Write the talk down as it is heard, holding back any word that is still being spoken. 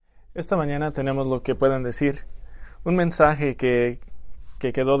Esta mañana tenemos lo que pueden decir, un mensaje que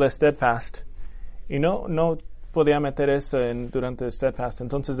quedó de Steadfast y no podía meter eso durante Steadfast,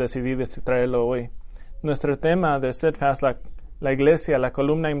 entonces decidí traerlo hoy. Nuestro tema de Steadfast, la iglesia, la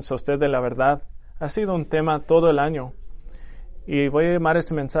columna y sostén de la verdad, ha sido un tema todo el año. Y voy a llamar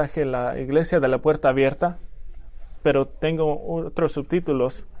este mensaje la iglesia de la puerta abierta, pero tengo otros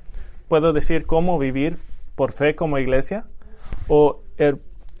subtítulos. Puedo decir cómo vivir por fe como iglesia, o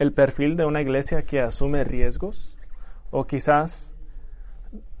el perfil de una iglesia que asume riesgos, o quizás,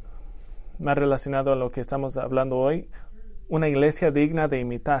 más relacionado a lo que estamos hablando hoy, una iglesia digna de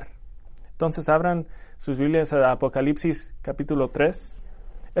imitar. Entonces abran sus Biblias a Apocalipsis capítulo 3.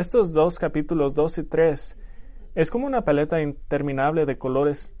 Estos dos capítulos 2 y 3 es como una paleta interminable de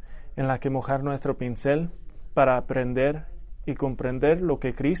colores en la que mojar nuestro pincel para aprender y comprender lo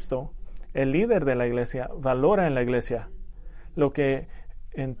que Cristo, el líder de la iglesia, valora en la iglesia. Lo que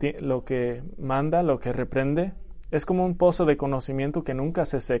manda, lo que reprende, es como un pozo de conocimiento que nunca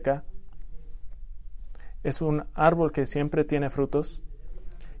se seca. Es un árbol que siempre tiene frutos.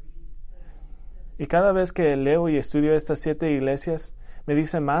 Y cada vez que leo y estudio estas 7 iglesias, me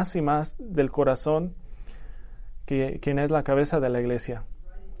dice más y más del corazón quién es la cabeza de la iglesia.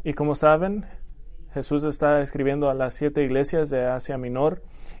 Y como saben, Jesús está escribiendo a las 7 iglesias de Asia Menor,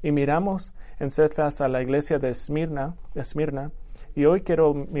 y miramos en Steadfast a la iglesia de Esmirna, y hoy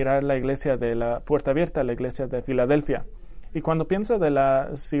quiero mirar la iglesia de la puerta abierta, la iglesia de Filadelfia. Y cuando pienso de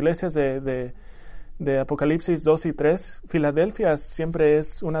las iglesias de Apocalipsis 2 y 3, Filadelfia siempre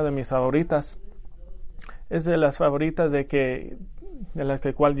es una de mis favoritas. Es de las favoritas de las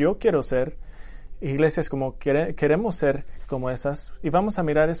que cual yo quiero ser. Iglesias como queremos ser como esas. Y vamos a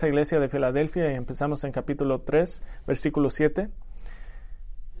mirar esa iglesia de Filadelfia y empezamos en capítulo 3, versículo 7.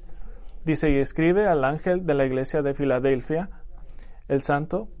 Dice: y escribe al ángel de la iglesia de Filadelfia, el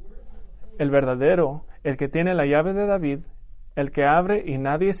santo, el verdadero, el que tiene la llave de David, el que abre y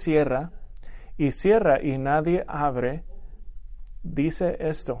nadie cierra, y cierra y nadie abre, dice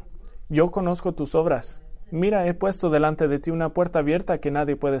esto: yo conozco tus obras. Mira, he puesto delante de ti una puerta abierta que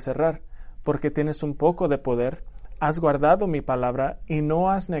nadie puede cerrar, porque tienes un poco de poder, has guardado mi palabra y no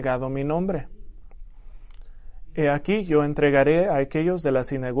has negado mi nombre. He aquí yo entregaré a aquellos de la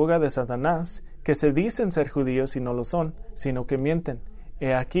sinagoga de Satanás, que se dicen ser judíos y no lo son, sino que mienten.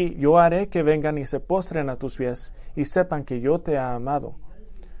 He aquí yo haré que vengan y se postren a tus pies, y sepan que yo te he amado.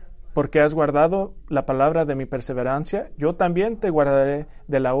 Porque has guardado la palabra de mi perseverancia, yo también te guardaré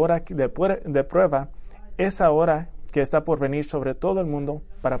de la hora de prueba, esa hora que está por venir sobre todo el mundo,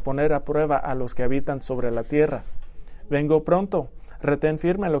 para poner a prueba a los que habitan sobre la tierra. Vengo pronto, retén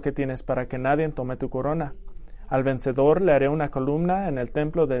firme lo que tienes para que nadie tome tu corona. Al vencedor le haré una columna en el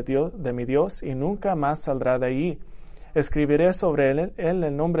templo de mi Dios, y nunca más saldrá de allí. Escribiré sobre él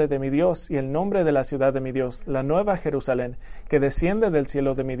el nombre de mi Dios y el nombre de la ciudad de mi Dios, la nueva Jerusalén, que desciende del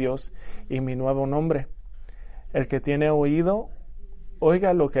cielo de mi Dios, y mi nuevo nombre. El que tiene oído,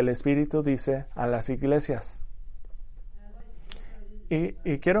 oiga lo que el Espíritu dice a las iglesias. Y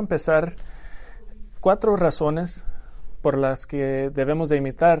quiero empezar 4 razones por las que debemos de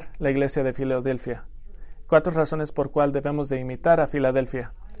imitar la iglesia de Filadelfia. 4 razones por cuál debemos de imitar a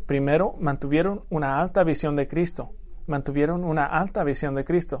Filadelfia. Primero, mantuvieron una alta visión de Cristo.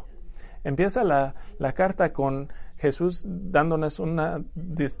 Empieza la carta con Jesús dándonos una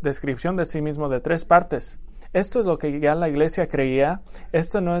descripción de sí mismo de 3 partes. Esto es lo que ya la iglesia creía.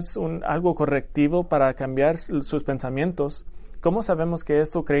 Esto no es algo correctivo para cambiar sus pensamientos. ¿Cómo sabemos que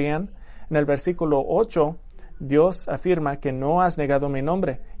esto creían? En el versículo 8, Dios afirma que no has negado mi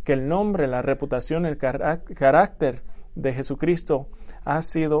nombre, que el nombre, la reputación, el carácter de Jesucristo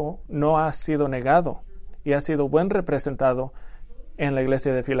no ha sido negado y ha sido buen representado en la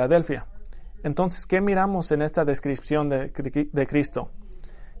iglesia de Filadelfia. Entonces, ¿qué miramos en esta descripción de Cristo?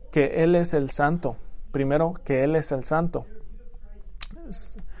 Que Él es el santo. Primero, que Él es el santo.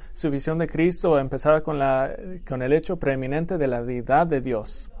 Su visión de Cristo empezaba con el hecho preeminente de la deidad de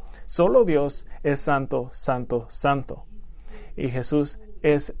Dios. Solo Dios es santo, santo, santo. Y Jesús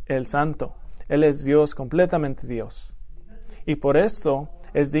es el santo. Él es Dios, completamente Dios. Y por esto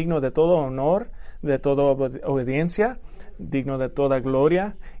es digno de todo honor, de toda obediencia, digno de toda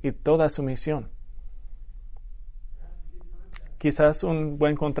gloria y toda sumisión. Quizás un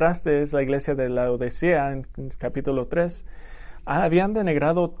buen contraste es la iglesia de la Odisea en capítulo 3. Habían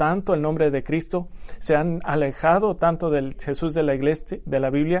denigrado tanto el nombre de Cristo, se han alejado tanto del Jesús de la iglesia, de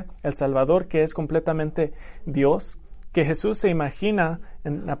la Biblia, el Salvador, que es completamente Dios, que Jesús se imagina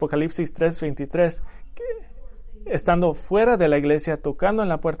en Apocalipsis 3:23, estando fuera de la iglesia, tocando en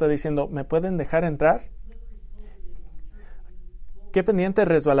la puerta, diciendo: ¿me pueden dejar entrar? Qué pendiente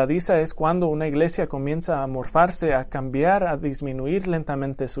resbaladiza es cuando una iglesia comienza a morfarse, a cambiar, a disminuir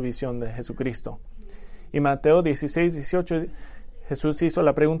lentamente su visión de Jesucristo. Y Mateo 16:18, Jesús hizo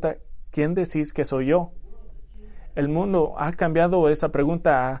la pregunta, ¿quién decís que soy yo? El mundo ha cambiado esa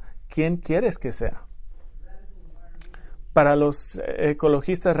pregunta a ¿quién quieres que sea? Para los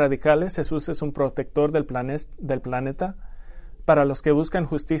ecologistas radicales, Jesús es un protector del planeta. Para los que buscan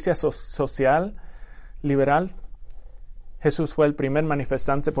justicia social, liberal, Jesús fue el primer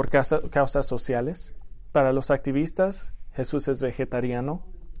manifestante por causas sociales. Para los activistas, Jesús es vegetariano.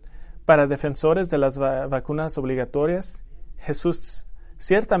 Para defensores de las vacunas obligatorias, Jesús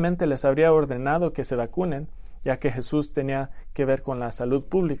ciertamente les habría ordenado que se vacunen, ya que Jesús tenía que ver con la salud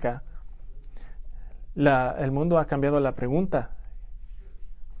pública. El mundo ha cambiado la pregunta,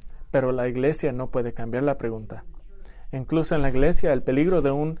 pero la iglesia no puede cambiar la pregunta. Incluso en la iglesia, el peligro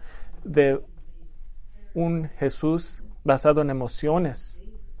de un Jesús basado en emociones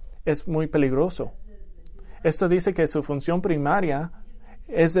es muy peligroso. Esto dice que su función primaria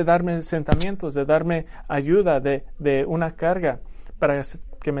es de darme sentimientos, de darme ayuda, de una carga, para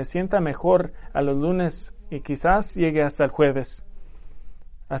que me sienta mejor a los lunes y quizás llegue hasta el jueves,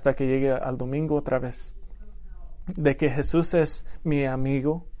 hasta que llegue al domingo otra vez. De que Jesús es mi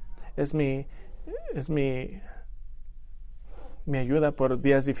amigo, es mi ayuda por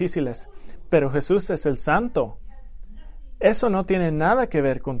días difíciles. Pero Jesús es el santo. Eso no tiene nada que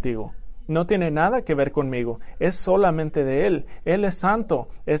ver contigo. No tiene nada que ver conmigo. Es solamente de Él. Él es santo,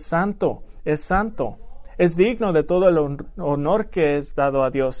 es santo, es santo. Es digno de todo el honor que es dado a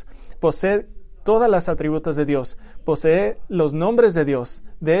Dios. Posee todas las atributos de Dios. Posee los nombres de Dios.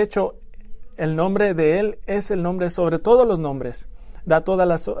 De hecho, el nombre de Él es el nombre sobre todos los nombres.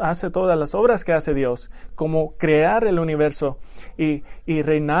 Hace todas las obras que hace Dios, como crear el universo y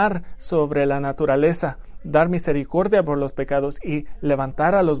reinar sobre la naturaleza, dar misericordia por los pecados y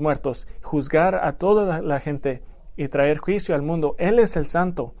levantar a los muertos, juzgar a toda la gente y traer juicio al mundo. Él es el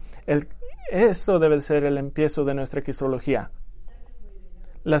santo. Eso debe ser el empiezo de nuestra cristología.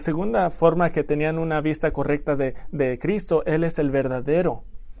 La segunda forma que tenían una vista correcta de Cristo, Él es el verdadero.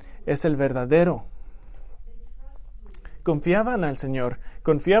 Es el verdadero. Confiaban al Señor,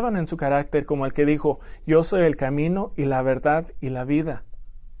 confiaban en su carácter como el que dijo, yo soy el camino y la verdad y la vida.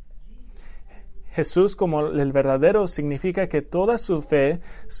 Jesús como el verdadero significa que toda su fe,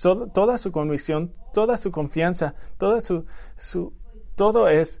 toda su convicción, toda su confianza, todo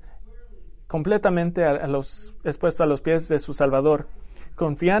es completamente expuesto a los pies de su Salvador.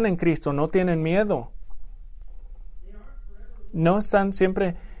 Confían en Cristo, no tienen miedo. No están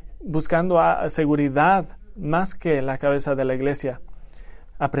siempre buscando seguridad más que la cabeza de la iglesia.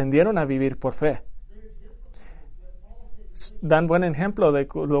 Aprendieron a vivir por fe. Dan buen ejemplo de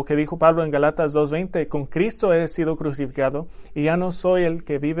lo que dijo Pablo en Galatas 2:20. Con Cristo he sido crucificado y ya no soy el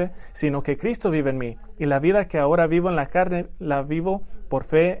que vive, sino que Cristo vive en mí. Y la vida que ahora vivo en la carne, la vivo por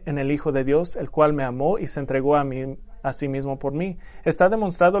fe en el Hijo de Dios, el cual me amó y se entregó a sí mismo por mí. Está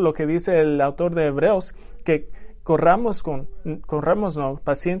demostrado lo que dice el autor de Hebreos, que corramos con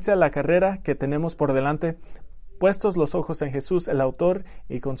paciencia la carrera que tenemos por delante, puestos los ojos en Jesús, el autor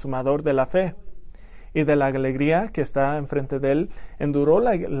y consumador de la fe. Y de la alegría que está enfrente de él, enduró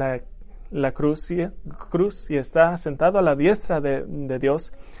la cruz y está sentado a la diestra de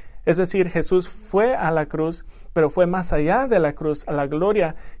Dios. Es decir, Jesús fue a la cruz, pero fue más allá de la cruz, a la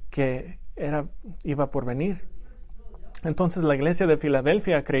gloria que iba por venir. Entonces la iglesia de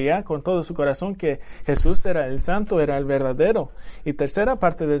Filadelfia creía con todo su corazón que Jesús era el santo, era el verdadero. Y tercera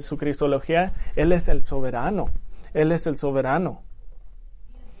parte de su cristología, Él es el soberano. Él es el soberano.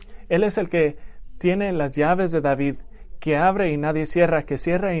 Él es el que tiene las llaves de David, que abre y nadie cierra, que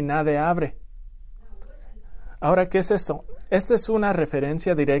cierra y nadie abre. Ahora, ¿qué es esto? Esta es una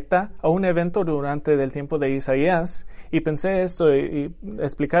referencia directa a un evento durante el tiempo de Isaías, y pensé esto y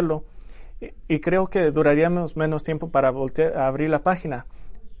explicarlo, y creo que duraríamos menos tiempo para abrir la página.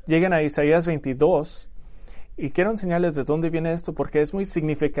 Lleguen a Isaías 22, y quiero enseñarles de dónde viene esto, porque es muy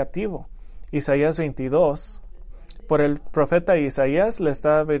significativo. Isaías 22, por el profeta Isaías le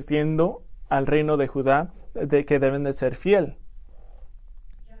está advirtiendo al reino de Judá de que deben de ser fiel.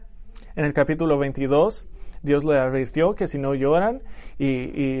 En el capítulo 22, Dios le advirtió que si no lloran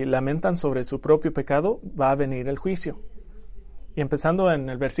y lamentan sobre su propio pecado, va a venir el juicio. Y empezando en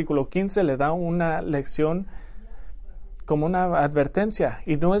el versículo 15, le da una lección como una advertencia.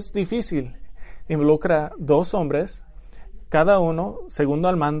 Y no es difícil. Involucra 2 hombres, cada uno segundo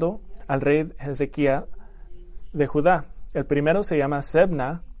al mando al rey Ezequías de Judá. El primero se llama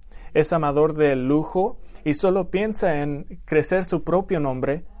Sebna, es amador del lujo y solo piensa en crecer su propio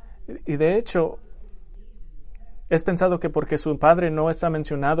nombre. Y de hecho, Es pensado que porque su padre no está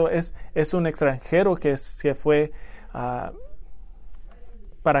mencionado, es un extranjero que se fue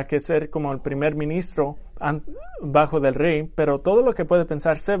para que ser como el primer ministro bajo del rey, pero todo lo que puede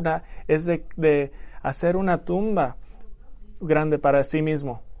pensar Sebna es de hacer una tumba grande para sí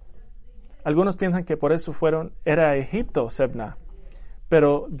mismo. Algunos piensan que por eso era Egipto Sebna,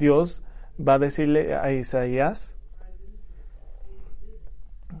 pero Dios va a decirle a Isaías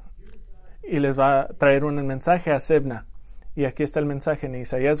y les va a traer un mensaje a Sebna. Y aquí está el mensaje en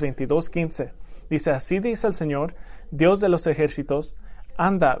Isaías 22:15. Dice, así dice el Señor, Dios de los ejércitos,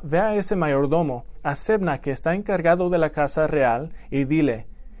 anda, ve a ese mayordomo, a Sebna, que está encargado de la casa real, y dile,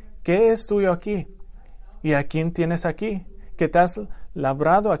 ¿qué es tuyo aquí? ¿Y a quién tienes aquí? Que te has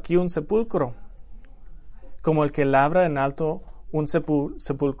labrado aquí un sepulcro, como el que labra en alto un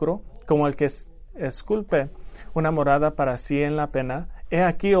sepulcro, como el que esculpe una morada para sí en la pena. He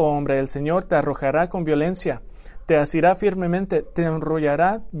aquí, oh hombre, el Señor te arrojará con violencia, te asirá firmemente, te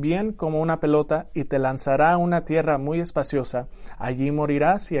enrollará bien como una pelota y te lanzará a una tierra muy espaciosa. Allí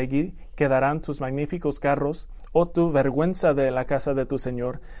morirás y allí quedarán tus magníficos carros, oh tu vergüenza de la casa de tu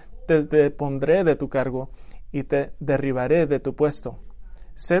Señor. Te pondré de tu cargo y te derribaré de tu puesto.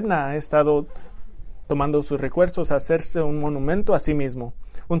 Sebna ha estado tomando sus recuerdos a hacerse un monumento a sí mismo,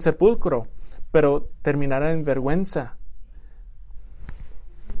 un sepulcro, pero terminará en vergüenza.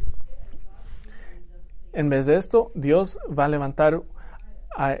 En vez de esto, Dios va a levantar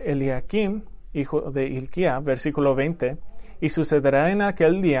a Eliakim, hijo de Hilquía, versículo 20, y sucederá en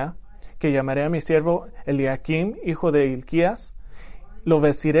aquel día que llamaré a mi siervo Eliakim, hijo de Hilquías, lo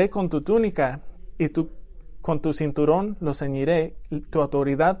vestiré con tu túnica y con tu cinturón lo ceñiré, tu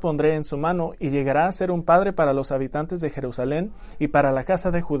autoridad pondré en su mano y llegará a ser un padre para los habitantes de Jerusalén y para la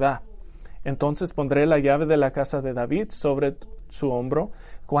casa de Judá. Entonces pondré la llave de la casa de David sobre su hombro.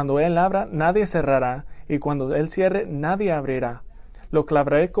 Cuando él abra, nadie cerrará, y cuando él cierre, nadie abrirá. Lo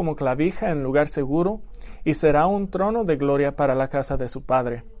clavaré como clavija en lugar seguro, y será un trono de gloria para la casa de su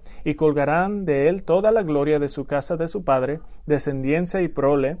padre. Y colgarán de él toda la gloria de su casa de su padre, descendencia y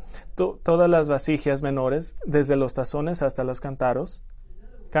prole, todas las vasijas menores, desde los tazones hasta los cántaros.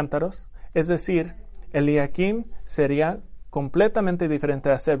 Es decir, Eliakim sería completamente diferente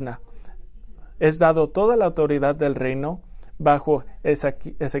a Sebna. Es dado toda la autoridad del reino bajo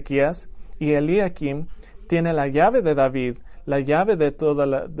Ezequías, y Eliakim tiene la llave de David, la llave de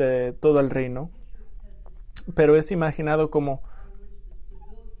todo el reino, pero es imaginado como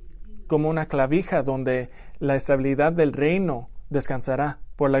una clavija donde la estabilidad del reino descansará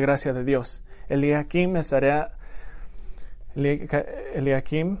por la gracia de Dios. Eliakim estará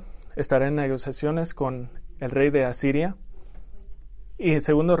en negociaciones con el rey de Asiria. Y en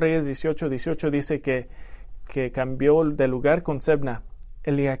 2 Reyes 18 dice que cambió de lugar con Sebna.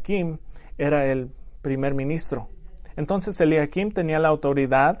 Eliakim era el primer ministro. Entonces Eliakim tenía la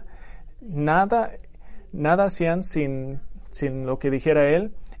autoridad. Nada hacían sin lo que dijera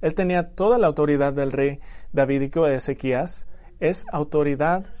él. Él tenía toda la autoridad del rey davídico de Ezequías. Es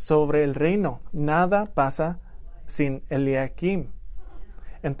autoridad sobre el reino. Nada pasa sin Eliakim.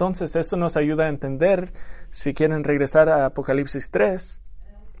 Entonces eso nos ayuda a entender, si quieren regresar a Apocalipsis 3,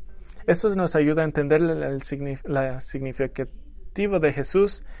 eso nos ayuda a entender el significativo de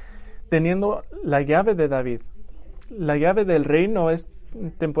Jesús teniendo la llave de David. La llave del reino es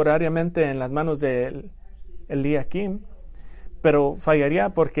temporariamente en las manos de Eliakim, pero fallaría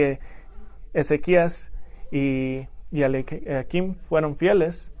porque Ezequías y Eliakim fueron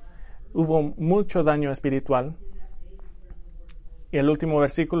fieles. Hubo mucho daño espiritual. Y el último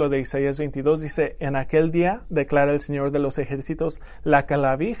versículo de Isaías 22 dice, en aquel día, declara el Señor de los ejércitos, la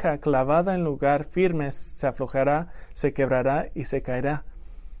clavija clavada en lugar firme se aflojará, se quebrará y se caerá.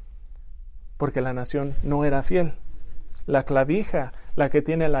 Porque la nación no era fiel. La clavija, la que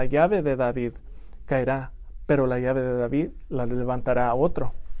tiene la llave de David, caerá, pero la llave de David la levantará a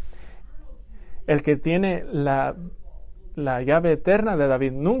otro. El que tiene la llave eterna de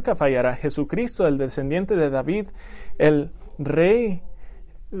David nunca fallará. Jesucristo, el descendiente de David, el Rey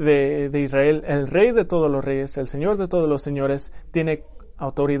de Israel, el Rey de todos los reyes, el Señor de todos los señores, tiene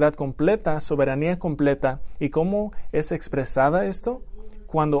autoridad completa, soberanía completa. ¿Y cómo es expresada esto?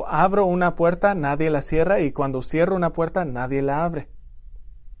 Cuando abro una puerta, nadie la cierra, y cuando cierro una puerta, nadie la abre.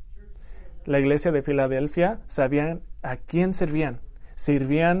 La iglesia de Filadelfia sabían a quién servían.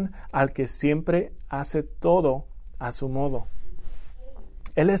 Servían al que siempre hace todo a su modo.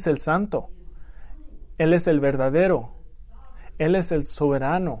 Él es el santo. Él es el verdadero. Él es el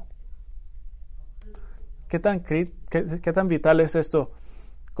soberano. ¿Qué tan vital es esto?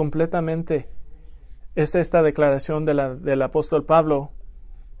 Completamente es esta declaración del apóstol Pablo,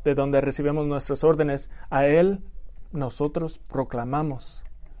 de donde recibimos nuestras órdenes. A él nosotros proclamamos.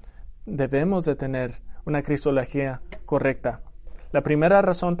 Debemos de tener una cristología correcta. La primera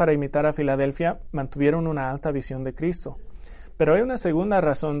razón para imitar a Filadelfia, mantuvieron una alta visión de Cristo. Pero hay una segunda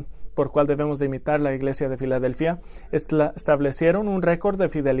razón por cual debemos de imitar la iglesia de Filadelfia. Establecieron un récord de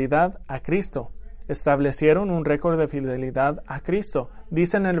fidelidad a Cristo. Establecieron un récord de fidelidad a Cristo.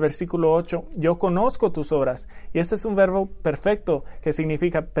 Dice en el versículo 8, yo conozco tus obras. Y este es un verbo perfecto que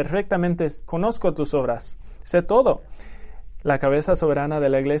significa perfectamente conozco tus obras. Sé todo. La cabeza soberana de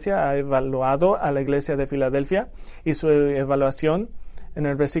la iglesia ha evaluado a la iglesia de Filadelfia y su evaluación en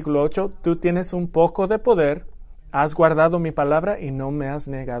el versículo 8, tú tienes un poco de poder, has guardado mi palabra y no me has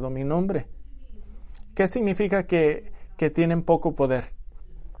negado mi nombre. ¿Qué significa que tienen poco poder?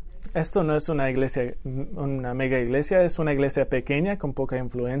 Esto no es una iglesia, una mega iglesia, es una iglesia pequeña con poca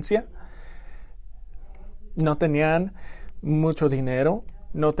influencia. No tenían mucho dinero,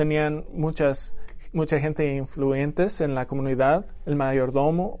 no tenían mucha gente influyentes en la comunidad, el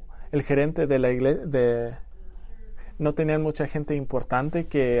mayordomo, el gerente de la iglesia, no tenían mucha gente importante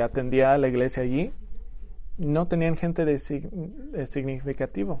que atendía a la iglesia allí, no tenían gente de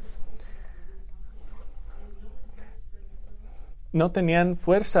significativo. No tenían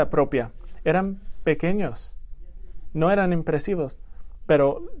fuerza propia, eran pequeños, no eran impresivos,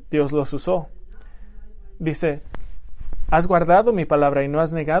 pero Dios los usó. Dice, has guardado mi palabra y no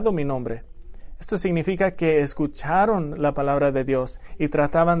has negado mi nombre. Esto significa que escucharon la palabra de Dios y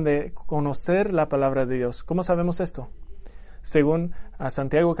trataban de conocer la palabra de Dios. ¿Cómo sabemos esto? Según a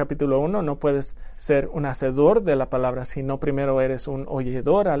Santiago capítulo 1, no puedes ser un hacedor de la palabra, sino primero eres un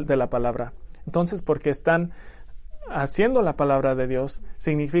oidor de la palabra. Entonces, porque están haciendo la palabra de Dios,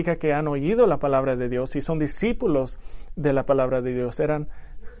 significa que han oído la palabra de Dios y son discípulos de la palabra de Dios. Eran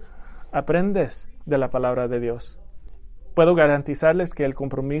aprendes de la palabra de Dios. Puedo garantizarles que el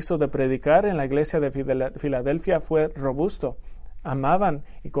compromiso de predicar en la iglesia de Filadelfia fue robusto. Amaban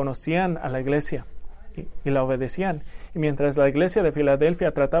y conocían a la iglesia y la obedecían. Y mientras la iglesia de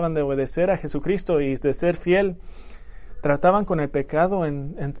Filadelfia trataban de obedecer a Jesucristo y de ser fiel, trataban con el pecado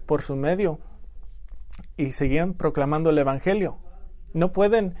por su medio y seguían proclamando el evangelio. No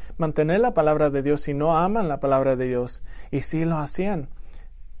pueden mantener la palabra de Dios si no aman la palabra de Dios. Y sí lo hacían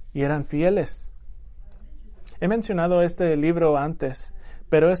y eran fieles. He mencionado este libro antes,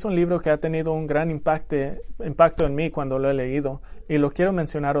 pero es un libro que ha tenido un gran impacto en mí cuando lo he leído, y lo quiero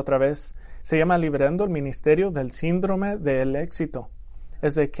mencionar otra vez. Se llama Librando el Ministerio del Síndrome del Éxito.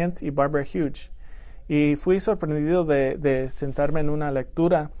 Es de Kent y Barbara Hughes. Y fui sorprendido de sentarme en una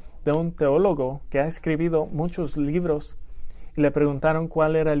lectura de un teólogo que ha escrito muchos libros, y le preguntaron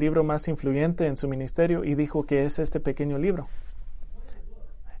cuál era el libro más influyente en su ministerio, y dijo que es este pequeño libro.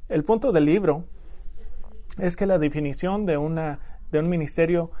 El punto del libro es que la definición de un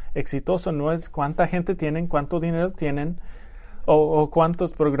ministerio exitoso no es cuánta gente tienen, cuánto dinero tienen o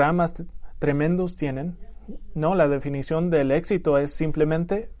cuántos programas tremendos tienen. No, la definición del éxito es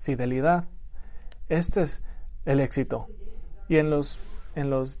simplemente fidelidad. Este es el éxito. Y en los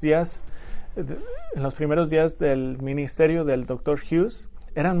primeros días del ministerio del Dr. Hughes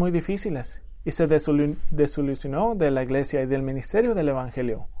eran muy difíciles y se desilusionó de la iglesia y del ministerio del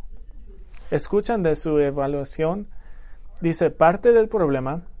evangelio. Escuchan de su evaluación, dice, parte del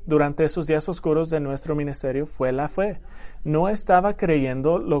problema durante esos días oscuros de nuestro ministerio fue la fe. No estaba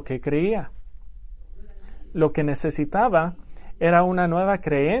creyendo lo que creía. Lo que necesitaba era una nueva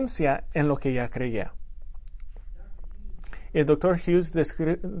creencia en lo que ya creía. El Dr. Hughes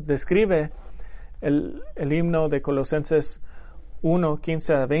describe el himno de Colosenses 1,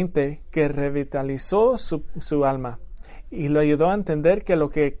 15 a 20 que revitalizó su alma. Y lo ayudó a entender que lo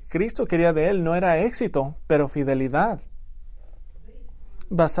que Cristo quería de él no era éxito, pero fidelidad.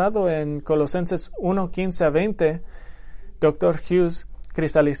 Basado en Colosenses 1, 15 a 20, Dr. Hughes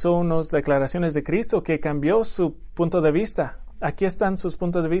cristalizó unas declaraciones de Cristo que cambió su punto de vista. Aquí están sus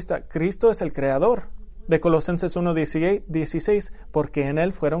puntos de vista. Cristo es el creador. De Colosenses 1, 16, porque en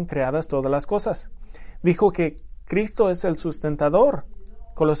él fueron creadas todas las cosas. Dijo que Cristo es el sustentador.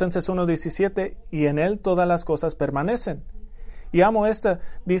 Colosenses 1:17, y en él todas las cosas permanecen. Y amo esta,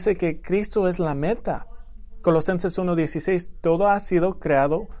 dice que Cristo es la meta. Colosenses 1:16, todo ha sido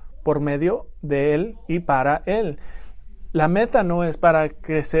creado por medio de él y para él. La meta no es para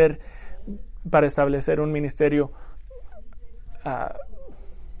crecer, para establecer un ministerio.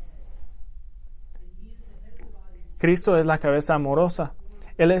 Cristo es la cabeza amorosa.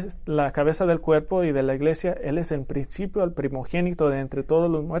 Él es la cabeza del cuerpo y de la iglesia. Él es en principio el primogénito de entre todos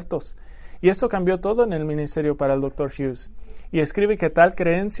los muertos. Y esto cambió todo en el ministerio para el Dr. Hughes. Y escribe que tal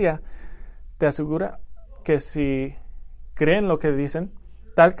creencia te asegura que si creen lo que dicen,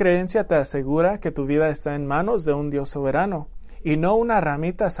 Tal creencia te asegura que tu vida está en manos de un Dios soberano y no una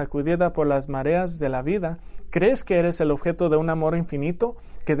ramita sacudida por las mareas de la vida. Crees que eres el objeto de un amor infinito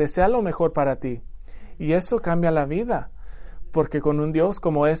que desea lo mejor para ti. Y eso cambia la vida, porque con un Dios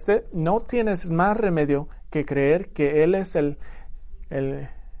como este no tienes más remedio que creer que Él es el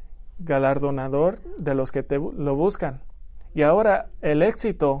galardonador de los que lo buscan. Y ahora el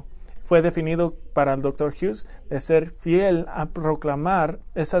éxito fue definido para el Dr. Hughes de ser fiel a proclamar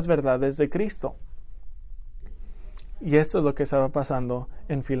esas verdades de Cristo. Y esto es lo que estaba pasando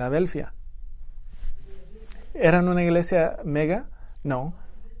en Filadelfia. ¿Eran una iglesia mega? No.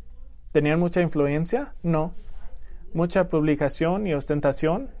 ¿Tenían mucha influencia? No. ¿Mucha publicación y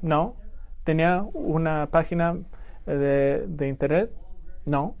ostentación? No. ¿Tenía una página de internet?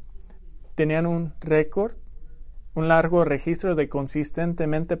 No. ¿Tenían un récord, un largo registro de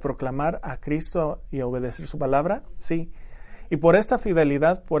consistentemente proclamar a Cristo y obedecer su palabra? Sí. Y por esta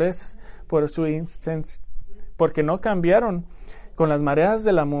fidelidad, porque no cambiaron con las mareas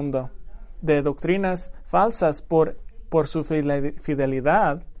del mundo, de doctrinas falsas por su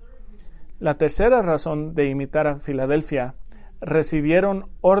fidelidad. La tercera razón de imitar a Filadelfia: recibieron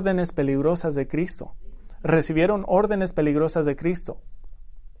órdenes peligrosas de Cristo. Recibieron órdenes peligrosas de Cristo.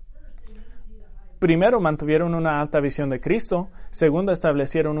 Primero, mantuvieron una alta visión de Cristo. Segundo,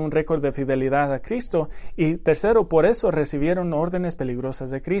 establecieron un récord de fidelidad a Cristo. Y tercero, por eso recibieron órdenes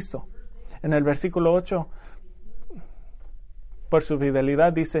peligrosas de Cristo. En el versículo 8, por su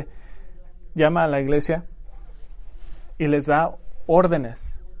fidelidad, dice, llama a la iglesia y les da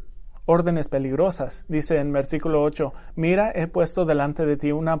órdenes peligrosas. Dice en versículo 8, mira, he puesto delante de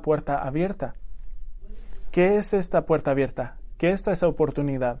ti una puerta abierta. ¿Qué es esta puerta abierta? ¿Qué es esa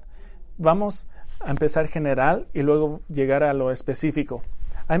oportunidad? Vamos a empezar general y luego llegar a lo específico.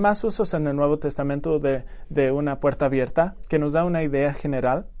 Hay más usos en el Nuevo Testamento de una puerta abierta que nos da una idea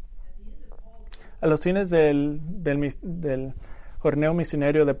general. A los fines del jorneo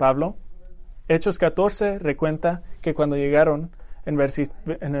misionero de Pablo, Hechos 14 recuenta que cuando llegaron, en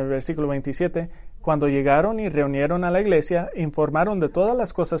el versículo 27, cuando llegaron y reunieron a la iglesia, informaron de todas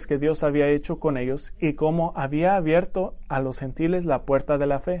las cosas que Dios había hecho con ellos y cómo había abierto a los gentiles la puerta de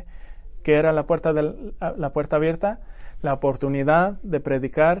la fe. ¿Qué era la puerta abierta? La oportunidad de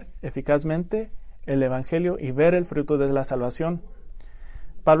predicar eficazmente el Evangelio y ver el fruto de la salvación.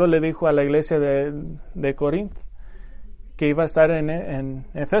 Pablo le dijo a la iglesia de Corinto que iba a estar en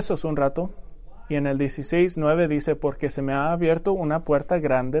Efesos un rato, y en el 16:9 dice, porque se me ha abierto una puerta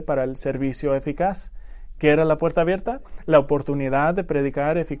grande para el servicio eficaz. ¿Qué era la puerta abierta? La oportunidad de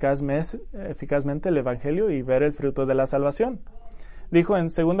predicar eficazmente el Evangelio y ver el fruto de la salvación. Dijo en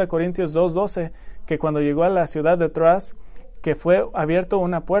 2 Corintios 2:12 que cuando llegó a la ciudad de Troas, que fue abierto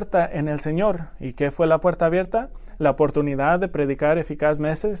una puerta en el Señor. ¿Y qué fue la puerta abierta? La oportunidad de predicar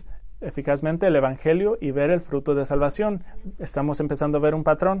eficazmente el Evangelio y ver el fruto de salvación. Estamos empezando a ver un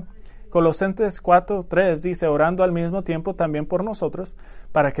patrón. Colosenses 4:3 dice, orando al mismo tiempo también por nosotros,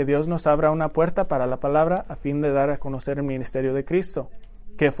 para que Dios nos abra una puerta para la palabra a fin de dar a conocer el ministerio de Cristo.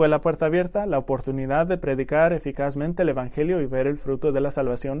 ¿Qué fue la puerta abierta? La oportunidad de predicar eficazmente el Evangelio y ver el fruto de la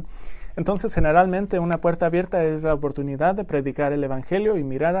salvación. Entonces, generalmente, una puerta abierta es la oportunidad de predicar el Evangelio y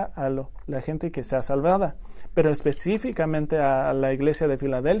mirar a la gente que sea salvada. Pero específicamente a la iglesia de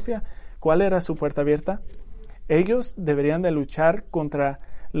Filadelfia, ¿cuál era su puerta abierta? Ellos deberían de luchar contra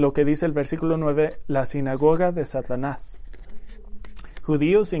lo que dice el versículo 9, la sinagoga de Satanás.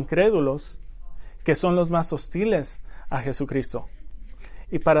 Judíos incrédulos que son los más hostiles a Jesucristo.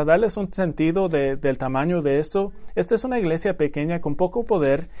 Y para darles un sentido del tamaño de esto, esta es una iglesia pequeña con poco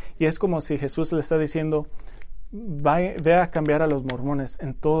poder y es como si Jesús le está diciendo, ve a cambiar a los mormones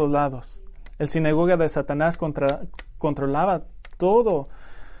en todos lados. El sinagoga de Satanás controlaba todo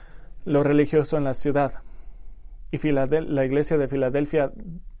lo religioso en la ciudad. Y la iglesia de Filadelfia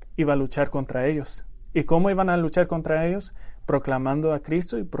iba a luchar contra ellos. ¿Y cómo iban a luchar contra ellos? Proclamando a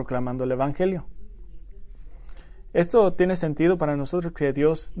Cristo y proclamando el Evangelio. Esto tiene sentido para nosotros que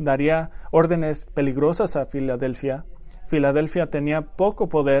Dios daría órdenes peligrosas a Filadelfia. Filadelfia tenía poco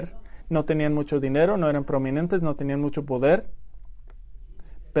poder, no tenían mucho dinero, no eran prominentes, no tenían mucho poder.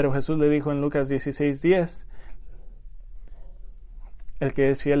 Pero Jesús le dijo en Lucas 16:10, el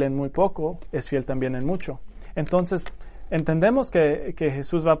que es fiel en muy poco, es fiel también en mucho. Entonces, entendemos que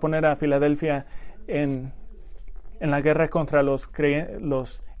Jesús va a poner a Filadelfia en la guerra contra los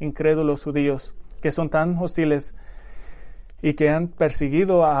incrédulos judíos que son tan hostiles y que han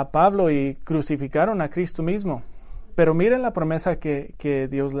perseguido a Pablo y crucificaron a Cristo mismo. Pero miren la promesa que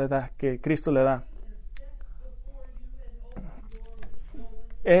Dios le da, que Cristo le da.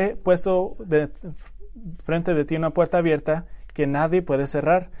 He puesto frente de ti una puerta abierta que nadie puede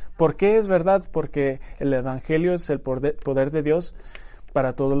cerrar. ¿Por qué es verdad? Porque el Evangelio es el poder de Dios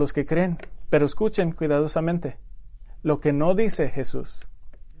para todos los que creen. Pero escuchen cuidadosamente lo que no dice Jesús.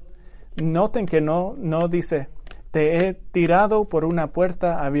 Noten que no dice, te he tirado por una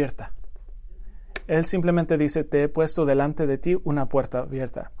puerta abierta. Él simplemente dice, te he puesto delante de ti una puerta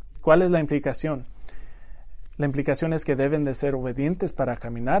abierta. ¿Cuál es la implicación? La implicación es que deben de ser obedientes para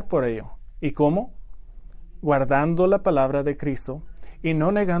caminar por ello. ¿Y cómo? Guardando la palabra de Cristo y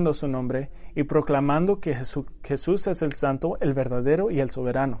no negando su nombre y proclamando que Jesús es el santo, el verdadero y el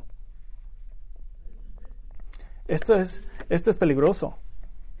soberano. Esto es peligroso.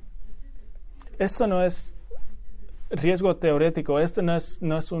 Esto no es riesgo teorético, esto no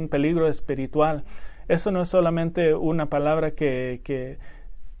es un peligro espiritual. Eso no es solamente una palabra que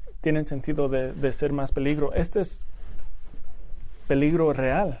tiene sentido de ser más peligro. Este es peligro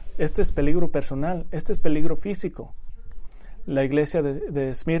real, este es peligro personal, este es peligro físico. La iglesia de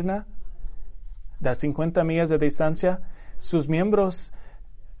Esmirna, a 50 millas de distancia, sus miembros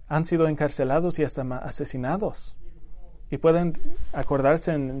han sido encarcelados y hasta asesinados. Y pueden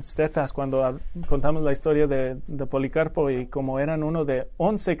acordarse en Stephas cuando contamos la historia de Policarpo y como eran uno de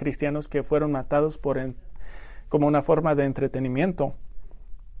 11 cristianos que fueron matados como una forma de entretenimiento.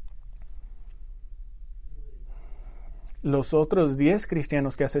 Los otros 10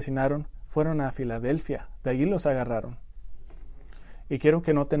 cristianos que asesinaron fueron a Filadelfia. De allí los agarraron. Y quiero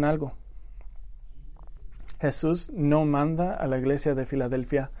que noten algo. Jesús no manda a la iglesia de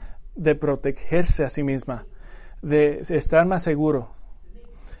Filadelfia de protegerse a sí misma, de estar más seguro,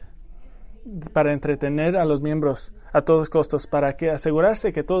 para entretener a los miembros a todos costos, para que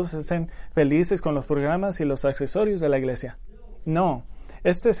asegurarse que todos estén felices con los programas y los accesorios de la iglesia. No,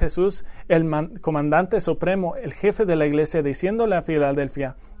 este es Jesús, el comandante supremo, el jefe de la iglesia, diciéndole a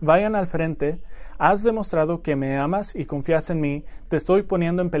Filadelfia, vayan al frente, has demostrado que me amas y confías en mí, te estoy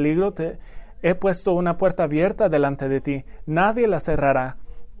poniendo en peligro, te he puesto una puerta abierta delante de ti, nadie la cerrará,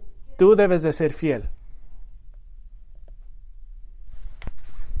 tú debes de ser fiel.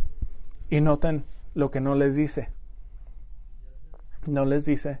 Y noten lo que no les dice. No les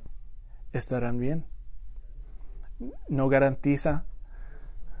dice, estarán bien. No garantiza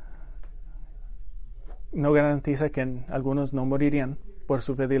que algunos no morirían por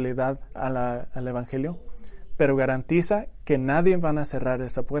su fidelidad al Evangelio, pero garantiza que nadie van a cerrar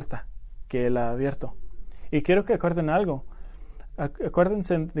esta puerta que Él ha abierto. Y quiero que acuerden algo.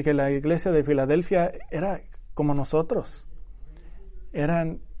 Acuérdense de que la iglesia de Filadelfia era como nosotros.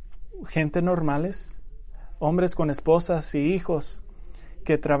 Eran gente normales, hombres con esposas y hijos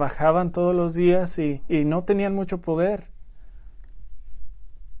que trabajaban todos los días y no tenían mucho poder.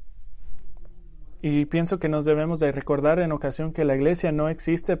 Y pienso que nos debemos de recordar en ocasión que la iglesia no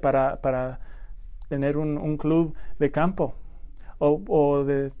existe para tener un club de campo o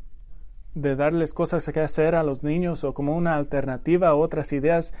de darles cosas que hacer a los niños o como una alternativa a otras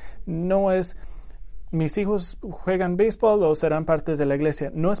ideas. No es mis hijos juegan béisbol o serán partes de la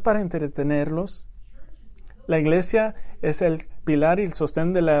iglesia. No es para entretenerlos. La iglesia es el pilar y el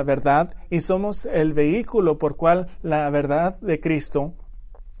sostén de la verdad y somos el vehículo por cual la verdad de Cristo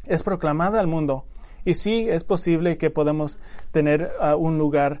es proclamada al mundo. Y sí, es posible que podamos tener un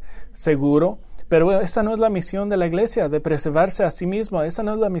lugar seguro, pero esa no es la misión de la iglesia, de preservarse a sí misma. Esa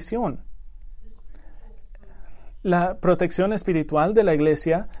no es la misión. La protección espiritual de la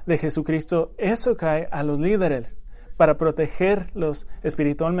iglesia de Jesucristo, eso cae a los líderes para protegerlos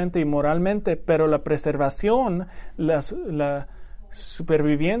espiritualmente y moralmente, pero la preservación, la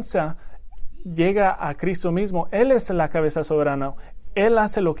supervivencia llega a Cristo mismo. Él es la cabeza soberana. Él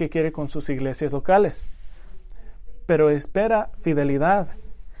hace lo que quiere con sus iglesias locales, pero espera fidelidad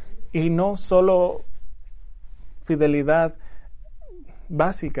y no solo fidelidad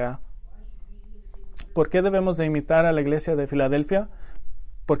básica. ¿Por qué debemos de imitar a la iglesia de Filadelfia?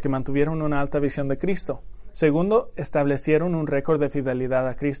 Porque mantuvieron una alta visión de Cristo. Segundo, establecieron un récord de fidelidad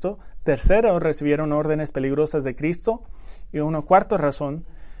a Cristo. Tercero, recibieron órdenes peligrosas de Cristo. Y una cuarta razón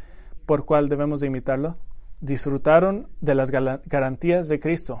por cual debemos de imitarlo, disfrutaron de las garantías de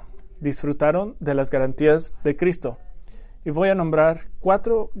Cristo. Disfrutaron de las garantías de Cristo. Y voy a nombrar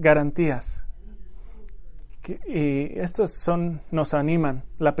 4 garantías. Y estas nos animan.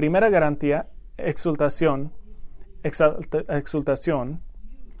 La primera garantía, exaltación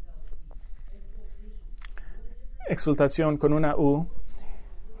con una U.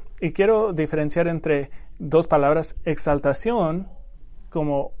 Y quiero diferenciar entre 2 palabras. Exaltación,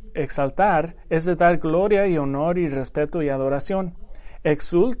 como exaltar, es de dar gloria y honor y respeto y adoración.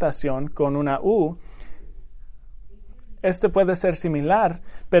 Exultación con una U. Este puede ser similar,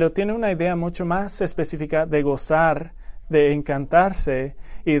 pero tiene una idea mucho más específica de gozar de encantarse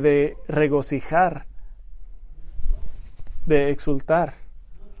y de regocijar, de exultar.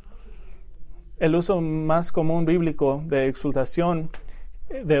 El uso más común bíblico de exultación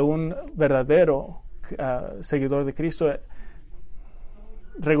de un verdadero seguidor de Cristo,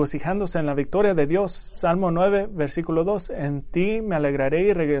 regocijándose en la victoria de Dios. Salmo 9, versículo 2. En ti me alegraré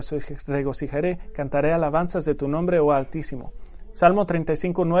y regocijaré, cantaré alabanzas de tu nombre, oh Altísimo. Salmo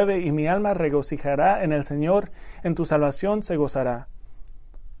 35, 9. Y mi alma regocijará en el Señor, en tu salvación se gozará.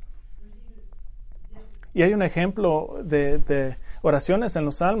 Y hay un ejemplo de oraciones en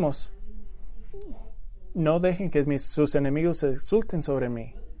los Salmos. No dejen que sus enemigos se exulten sobre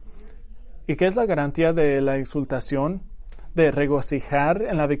mí. ¿Y qué es la garantía de la exultación? De regocijar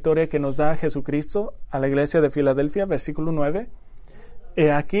en la victoria que nos da Jesucristo a la iglesia de Filadelfia, versículo 9.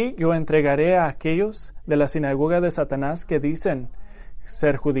 He aquí yo entregaré a aquellos de la sinagoga de Satanás que dicen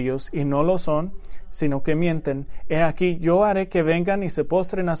ser judíos y no lo son, sino que mienten. He aquí yo haré que vengan y se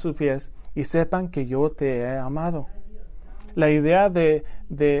postren a sus pies y sepan que yo te he amado. La idea de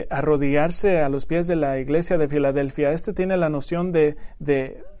arrodillarse a los pies de la iglesia de Filadelfia, tiene la noción de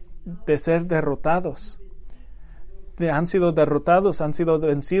ser derrotados. Han sido derrotados, han sido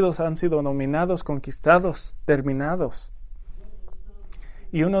vencidos, han sido dominados, conquistados, terminados.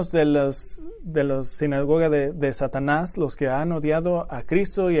 Y unos de los sinagogas de Satanás, los que han odiado a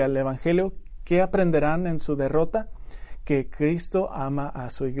Cristo y al Evangelio, ¿qué aprenderán en su derrota? Que Cristo ama a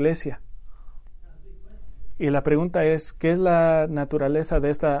su iglesia. Y la pregunta es, ¿qué es la naturaleza de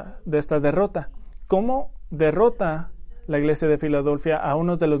esta derrota? ¿Cómo derrota la iglesia de Filadelfia a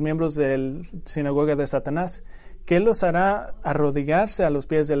unos de los miembros del sinagoga de Satanás? ¿Qué los hará arrodillarse a los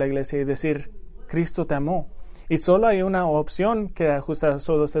pies de la iglesia y decir, Cristo te amó? Y solo hay una opción que ajusta a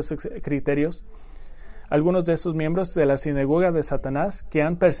todos esos criterios. Algunos de esos miembros de la sinagoga de Satanás que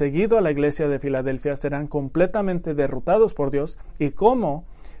han perseguido a la iglesia de Filadelfia serán completamente derrotados por Dios. ¿Y cómo?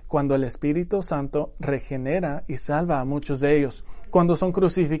 Cuando el Espíritu Santo regenera y salva a muchos de ellos. Cuando son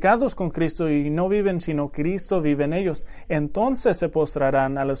crucificados con Cristo y no viven, sino Cristo vive en ellos. Entonces se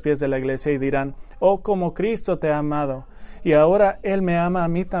postrarán a los pies de la iglesia y dirán, oh, como Cristo te ha amado, y ahora Él me ama a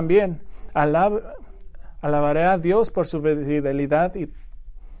mí también. Alabaré a Dios por su fidelidad y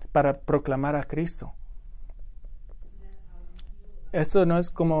para proclamar a Cristo. Esto no es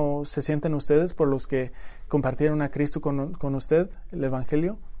como se sienten ustedes por los que compartieron a Cristo con usted, el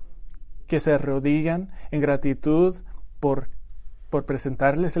Evangelio, que se arrodillan en gratitud por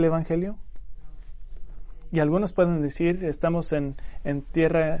presentarles el Evangelio. Y algunos pueden decir, estamos en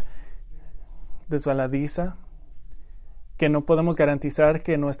tierra desvaladiza, que no podemos garantizar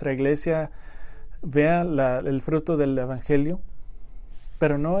que nuestra iglesia vea el fruto del Evangelio,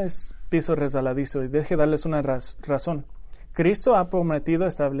 pero no es piso resbaladizo. Y deje darles una razón. Cristo ha prometido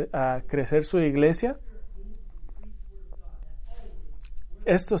a crecer su iglesia.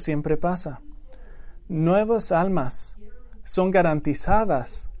 Esto siempre pasa. Nuevas almas son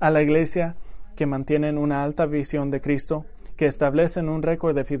garantizadas a la iglesia que mantienen una alta visión de Cristo, que establecen un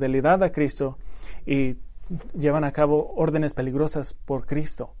récord de fidelidad a Cristo y llevan a cabo órdenes peligrosas por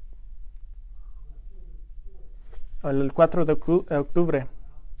Cristo. El 4 de octubre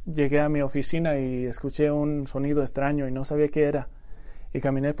llegué a mi oficina y escuché un sonido extraño y no sabía qué era. Y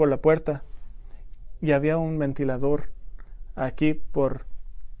caminé por la puerta y había un ventilador aquí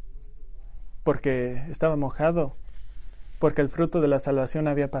porque estaba mojado, porque el fruto de la salvación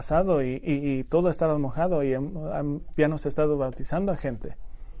había pasado y todo estaba mojado y habíamos estado bautizando a gente.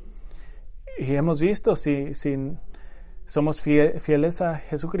 Y hemos visto si somos fieles a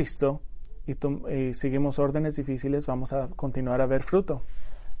Jesucristo y seguimos órdenes difíciles, vamos a continuar a ver fruto.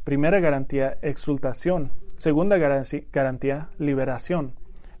 Primera garantía, exultación. Segunda garantía, liberación.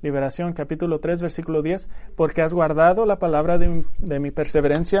 Liberación, capítulo 3, versículo 10. Porque has guardado la palabra de mi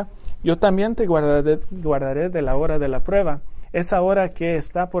perseverancia, yo también te guardaré de la hora de la prueba. Esa hora que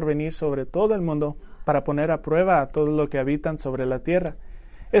está por venir sobre todo el mundo para poner a prueba a todos los que habitan sobre la tierra.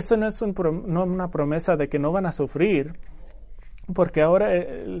 Esto no es una promesa de que no van a sufrir, porque ahora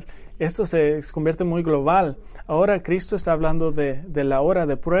esto se convierte muy global. Ahora Cristo está hablando de la hora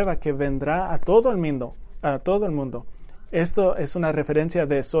de prueba que vendrá a todo el mundo. Esto es una referencia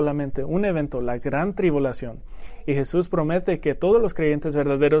de solamente un evento, la gran tribulación. Y Jesús promete que todos los creyentes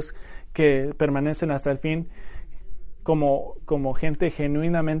verdaderos que permanecen hasta el fin, como gente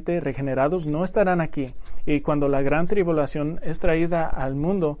genuinamente regenerados, no estarán aquí. Y cuando la gran tribulación es traída al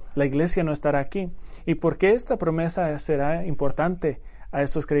mundo, la iglesia no estará aquí. ¿Y por qué esta promesa será importante a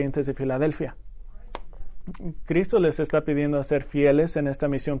estos creyentes de Filadelfia? Cristo les está pidiendo a ser fieles en esta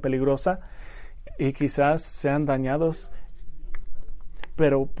misión peligrosa y quizás sean dañados,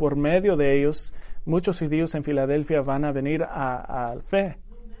 pero por medio de ellos muchos judíos en Filadelfia van a venir a fe.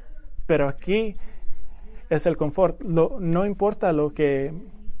 Pero aquí es el confort. No importa lo que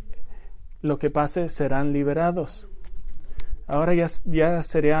pase, serán liberados. Ahora ya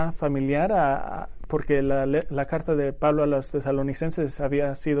sería familiar porque la carta de Pablo a los tesalonicenses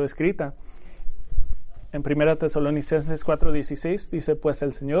había sido escrita. En 1 Tesalonicenses 4:16 dice, pues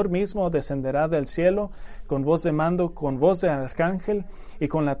el Señor mismo descenderá del cielo con voz de mando, con voz de arcángel y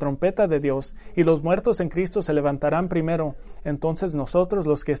con la trompeta de Dios, y los muertos en Cristo se levantarán primero. Entonces nosotros,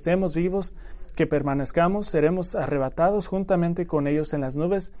 los que estemos vivos, que permanezcamos, seremos arrebatados juntamente con ellos en las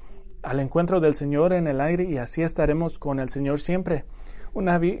nubes al encuentro del Señor en el aire, y así estaremos con el Señor siempre.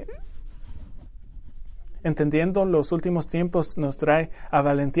 Entendiendo los últimos tiempos nos trae a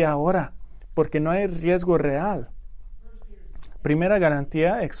valentía ahora, porque no hay riesgo real. Primera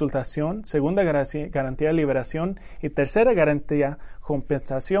garantía, exultación. Segunda garantía, liberación. Y tercera garantía,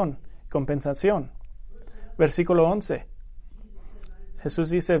 compensación. Versículo 11. Jesús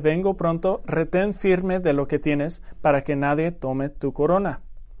dice, vengo pronto, retén firme de lo que tienes, para que nadie tome tu corona.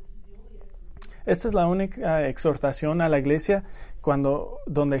 Esta es la única exhortación a la iglesia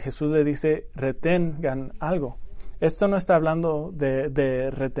donde Jesús le dice, retengan algo. Esto no está hablando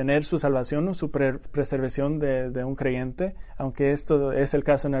de retener su salvación o su preservación de un creyente, aunque esto es el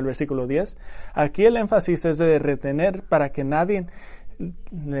caso en el versículo 10. Aquí el énfasis es de retener para que nadie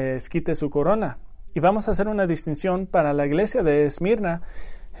les quite su corona. Y vamos a hacer una distinción para la iglesia de Esmirna.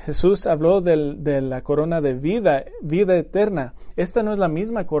 Jesús habló de la corona de vida eterna. Esta no es la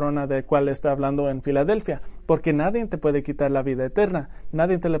misma corona de cual está hablando en Filadelfia, porque nadie te puede quitar la vida eterna,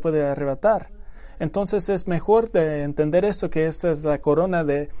 nadie te la puede arrebatar. Entonces es mejor de entender esto, que esta es la corona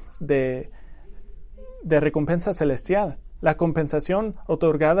de recompensa celestial. La compensación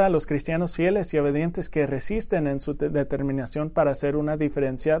otorgada a los cristianos fieles y obedientes que resisten en su determinación para hacer una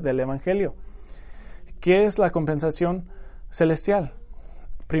diferencia del Evangelio. ¿Qué es la compensación celestial?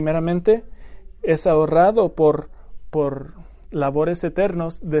 Primeramente, es ahorrado por labores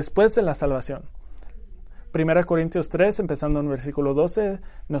eternos después de la salvación. 1 Corintios 3, empezando en versículo 12,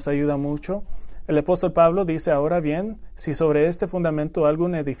 nos ayuda mucho. El apóstol Pablo dice, ahora bien, si sobre este fundamento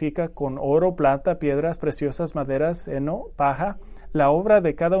alguno edifica con oro, plata, piedras preciosas, maderas, heno, paja, la obra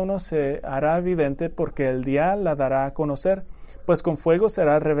de cada uno se hará evidente, porque el día la dará a conocer, pues con fuego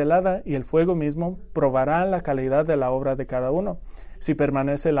será revelada, y el fuego mismo probará la calidad de la obra de cada uno. Si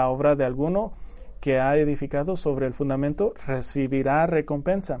permanece la obra de alguno que ha edificado sobre el fundamento, recibirá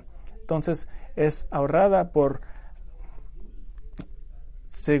recompensa. Entonces, es ahorrada por...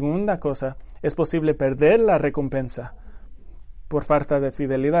 Segunda cosa, es posible perder la recompensa por falta de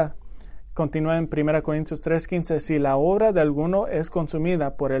fidelidad. Continúa en 1 Corintios 3:15, si la obra de alguno es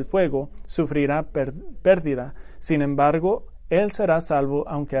consumida por el fuego, sufrirá pérdida. Sin embargo, él será salvo,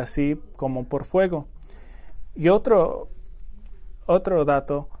 aunque así como por fuego. Y otro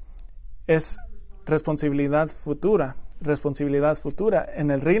dato es responsabilidad futura en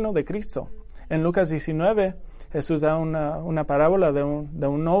el reino de Cristo. En Lucas 19, Jesús da una parábola de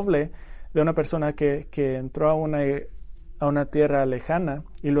un noble, de una persona que entró a una tierra lejana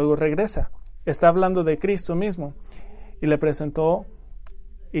y luego regresa. Está hablando de Cristo mismo, y le presentó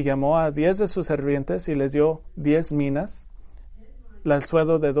y llamó a 10 de sus sirvientes y les dio 10 minas, el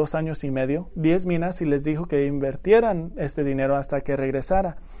sueldo de 2 años y medio, 10 minas, y les dijo que invirtieran este dinero hasta que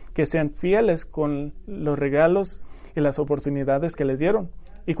regresara, que sean fieles con los regalos y las oportunidades que les dieron.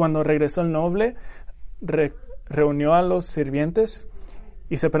 Y cuando regresó el noble, reunió a los sirvientes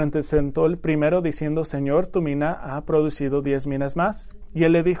y se presentó el primero diciendo, Señor, tu mina ha producido 10 minas más. Y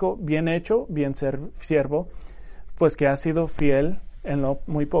él le dijo, bien hecho, bien siervo, pues que has sido fiel en lo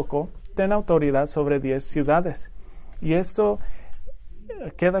muy poco, ten autoridad sobre 10 ciudades. Y esto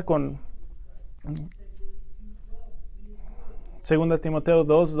queda con 2 Timoteo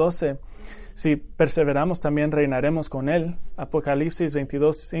 2:12. Si perseveramos, también reinaremos con él. Apocalipsis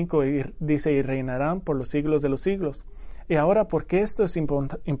 22:5 dice, y reinarán por los siglos de los siglos. Y ahora, ¿por qué esto es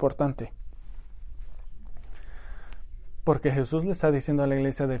importante? Porque Jesús le está diciendo a la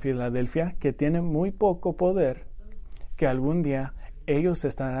iglesia de Filadelfia que tiene muy poco poder, que algún día ellos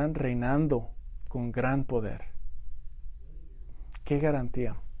estarán reinando con gran poder. ¿Qué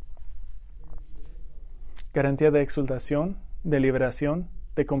garantía? Garantía de exultación, de liberación,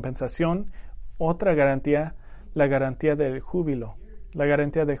 de compensación. Otra garantía, la garantía del júbilo. La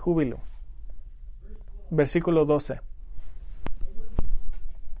garantía de júbilo. Versículo 12.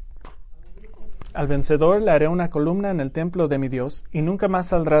 Al vencedor le haré una columna en el templo de mi Dios, y nunca más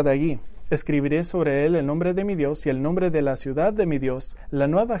saldrá de allí. Escribiré sobre él el nombre de mi Dios y el nombre de la ciudad de mi Dios, la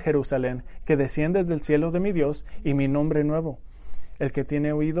nueva Jerusalén, que desciende del cielo de mi Dios, y mi nombre nuevo. El que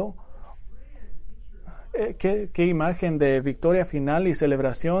tiene oído, qué imagen de victoria final y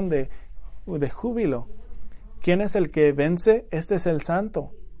celebración de júbilo. ¿Quién es el que vence? Este es el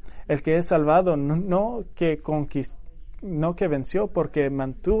santo, el que es salvado, no que venció porque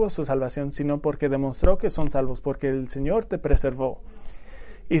mantuvo su salvación, sino porque demostró que son salvos, porque el Señor te preservó.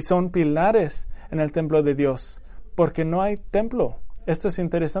 Y son pilares en el templo de Dios, porque no hay templo. Esto es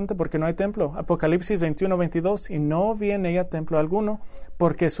interesante porque no hay templo. Apocalipsis 21:22, y no vi en ella templo alguno,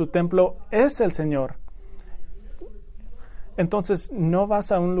 porque su templo es el Señor. Entonces, no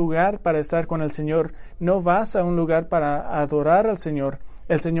vas a un lugar para estar con el Señor, no vas a un lugar para adorar al Señor.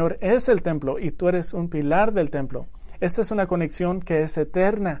 El Señor es el templo y tú eres un pilar del templo. Esta es una conexión que es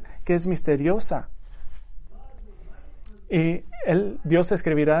eterna, que es misteriosa. Y Dios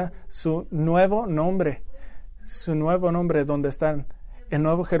escribirá su nuevo nombre donde están el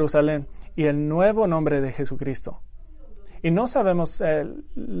Nuevo Jerusalén y el nuevo nombre de Jesucristo. Y no sabemos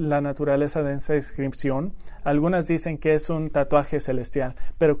la naturaleza de esa inscripción. Algunas dicen que es un tatuaje celestial,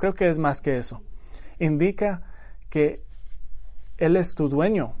 pero creo que es más que eso. Indica que Él es tu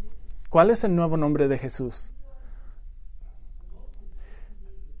dueño. ¿Cuál es el nuevo nombre de Jesús?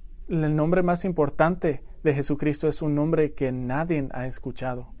 El nombre más importante de Jesucristo es un nombre que nadie ha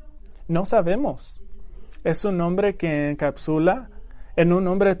escuchado. No sabemos. Es un nombre que encapsula en un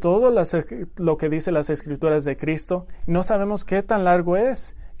nombre todo lo que dice las Escrituras de Cristo. No sabemos qué tan largo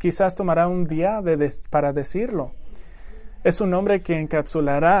es. Quizás tomará un día para decirlo. Es un nombre que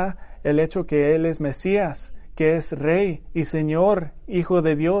encapsulará el hecho que Él es Mesías, que es Rey y Señor, Hijo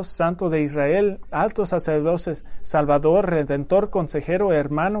de Dios, Santo de Israel, Alto Sacerdote, Salvador, Redentor, Consejero,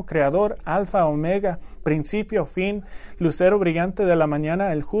 Hermano, Creador, Alfa, Omega, Principio, Fin, Lucero brillante de la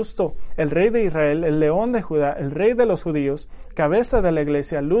mañana, el Justo, el Rey de Israel, el León de Judá, el Rey de los judíos, Cabeza de la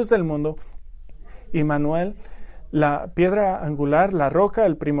Iglesia, Luz del mundo, Immanuel, la piedra angular, la roca,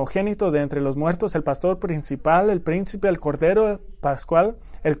 el primogénito de entre los muertos, el pastor principal, el príncipe, el cordero pascual,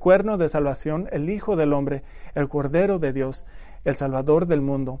 el cuerno de salvación, el Hijo del hombre, el Cordero de Dios, el Salvador del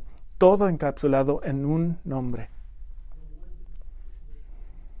mundo, todo encapsulado en un nombre.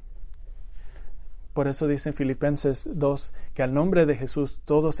 Por eso dice en Filipenses 2 que al nombre de Jesús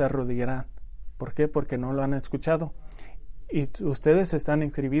todos se arrodillarán. ¿Por qué? Porque no lo han escuchado. Y ustedes están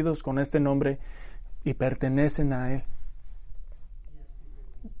inscribidos con este nombre y pertenecen a Él.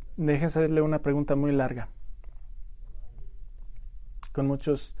 Déjenme hacerle una pregunta muy larga. Con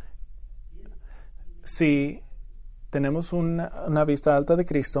muchos, si tenemos una vista alta de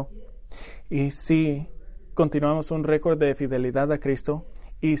Cristo y si continuamos un récord de fidelidad a Cristo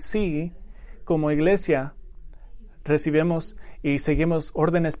y si como iglesia recibimos y seguimos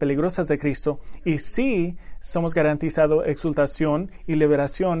órdenes peligrosas de Cristo y si somos garantizados exultación y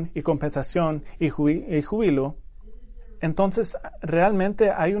liberación y compensación y júbilo, entonces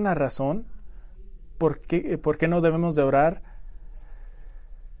realmente hay una razón por qué no debemos de orar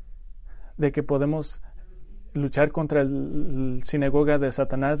de que podemos luchar contra el sinagoga de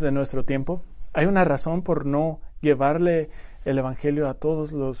Satanás de nuestro tiempo. ¿Hay una razón por no llevarle el evangelio a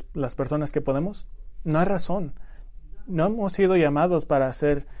todas las personas que podemos? No hay razón. No hemos sido llamados para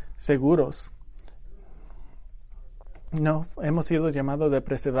ser seguros. No, hemos sido llamados de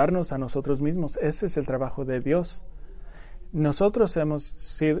preservarnos a nosotros mismos. Ese es el trabajo de Dios. Nosotros hemos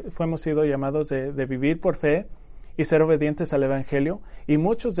sido llamados de vivir por fe y ser obedientes al Evangelio, y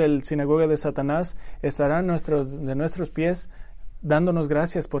muchos del sinagoga de Satanás estarán de nuestros pies dándonos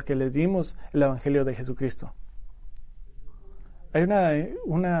gracias porque les dimos el Evangelio de Jesucristo. Hay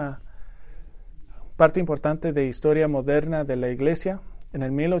una parte importante de historia moderna de la iglesia. En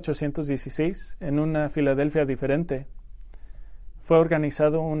el 1816, en una Filadelfia diferente, fue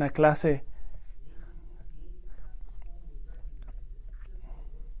organizado una clase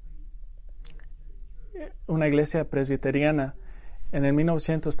una iglesia presbiteriana. En el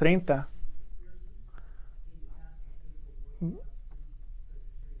 1930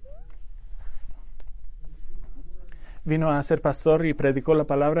 vino a ser pastor y predicó la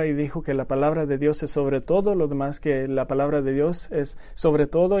palabra y dijo que la palabra de Dios es sobre todo lo demás, que la palabra de Dios es sobre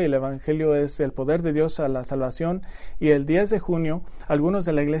todo y el evangelio es el poder de Dios a la salvación. Y el 10 de junio algunos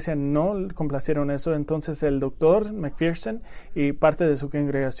de la iglesia no complacieron eso, entonces el doctor McPherson y parte de su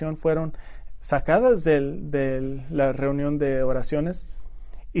congregación fueron sacadas de la reunión de oraciones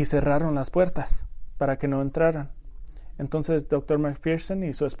y cerraron las puertas para que no entraran. Entonces Dr. McPherson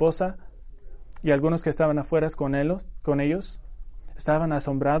y su esposa y algunos que estaban afuera con ellos estaban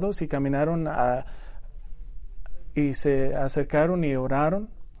asombrados y caminaron y se acercaron y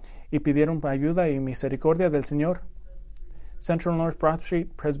oraron y pidieron ayuda y misericordia del Señor. Central North Broad Street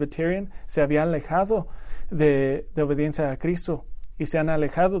Presbyterian se había alejado de obediencia a Cristo y se han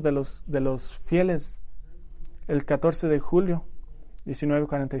alejado de los fieles el 14 de julio,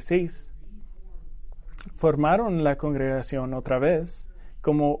 1946, formaron la congregación otra vez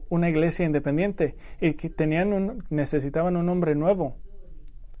como una iglesia independiente y que necesitaban un nombre nuevo.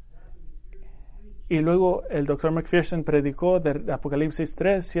 Y luego el Dr. McPherson predicó de Apocalipsis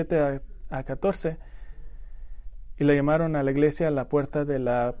 3, 7 a 14 y le llamaron a la iglesia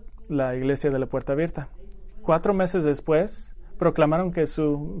la iglesia de la puerta abierta. 4 meses después proclamaron que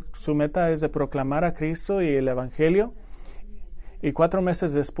su meta es de proclamar a Cristo y el Evangelio, y 4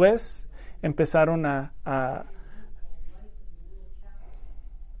 meses después empezaron a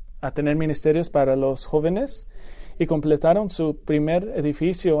tener ministerios para los jóvenes y completaron su primer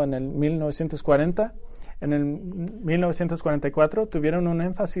edificio en el 1940. En el 1944 tuvieron un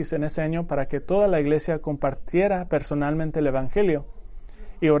énfasis en ese año para que toda la iglesia compartiera personalmente el Evangelio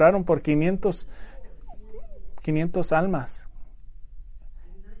y oraron por 500 almas.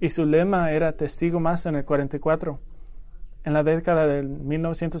 Y su lema era Testigo Más en el 44. En la década del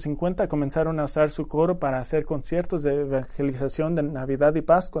 1950 comenzaron a usar su coro para hacer conciertos de evangelización de Navidad y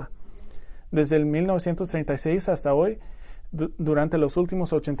Pascua. Desde el 1936 hasta hoy, durante los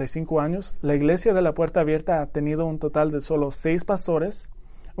últimos 85 años, la iglesia de la puerta abierta ha tenido un total de solo 6 pastores,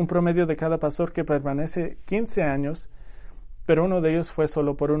 un promedio de cada pastor que permanece 15 años, pero uno de ellos fue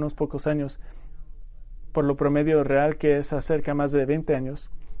solo por unos pocos años, por lo promedio real que es acerca más de 20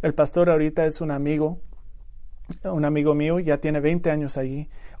 años. El pastor ahorita es un amigo mío, ya tiene 20 años allí.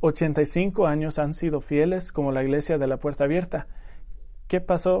 85 años han sido fieles como la iglesia de la puerta abierta. ¿Qué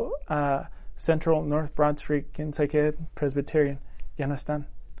pasó a Central North Broad Street, quién sabe qué, Presbyterian? Ya no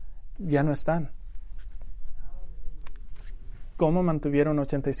están. ¿Cómo mantuvieron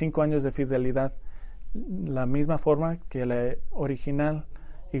 85 años de fidelidad? La misma forma que la original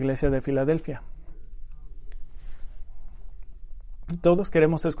iglesia de Filadelfia. Todos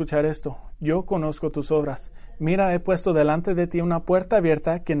queremos escuchar esto. Yo conozco tus obras. Mira, he puesto delante de ti una puerta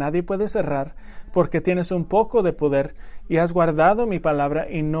abierta que nadie puede cerrar, porque tienes un poco de poder y has guardado mi palabra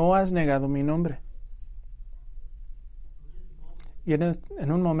y no has negado mi nombre. Y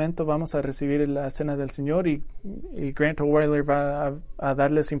en un momento vamos a recibir la cena del Señor y Grant O'Reilly va a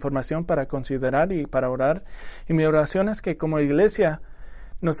darles información para considerar y para orar. Y mi oración es que como iglesia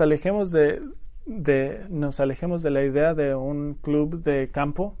nos alejemos de la idea de un club de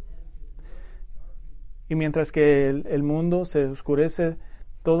campo, y mientras que el mundo se oscurece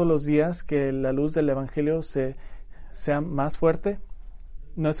todos los días, que la luz del Evangelio sea más fuerte.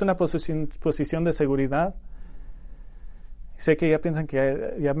 No es una posición de seguridad. Sé que ya piensan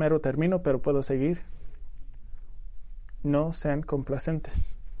que ya mero termino, pero puedo seguir. No sean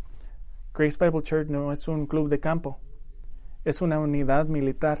complacentes. Grace Bible Church no es un club de campo, es una unidad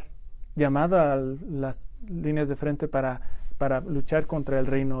militar llamada a las líneas de frente para luchar contra el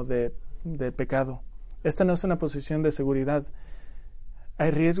reino de pecado. Esta no es una posición de seguridad. Hay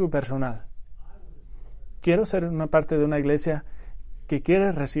riesgo personal. Quiero ser una parte de una iglesia que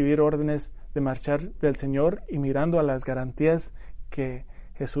quiere recibir órdenes de marchar del Señor y mirando a las garantías que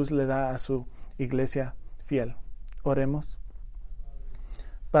Jesús le da a su iglesia fiel. Oremos.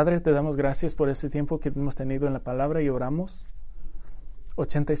 Padre, te damos gracias por este tiempo que hemos tenido en la palabra y oramos.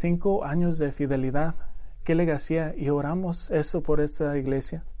 85 años de fidelidad, qué legacía, y oramos eso por esta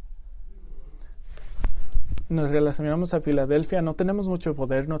iglesia. Nos relacionamos a Filadelfia, no tenemos mucho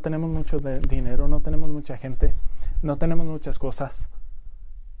poder, no tenemos mucho dinero, no tenemos mucha gente, no tenemos muchas cosas.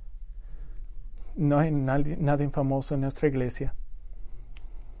 No hay nadie famoso en nuestra iglesia,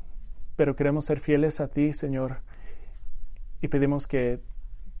 pero queremos ser fieles a ti, Señor, y pedimos que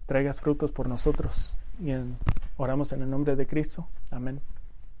traigas frutos por nosotros. Y oramos en el nombre de Cristo. Amén.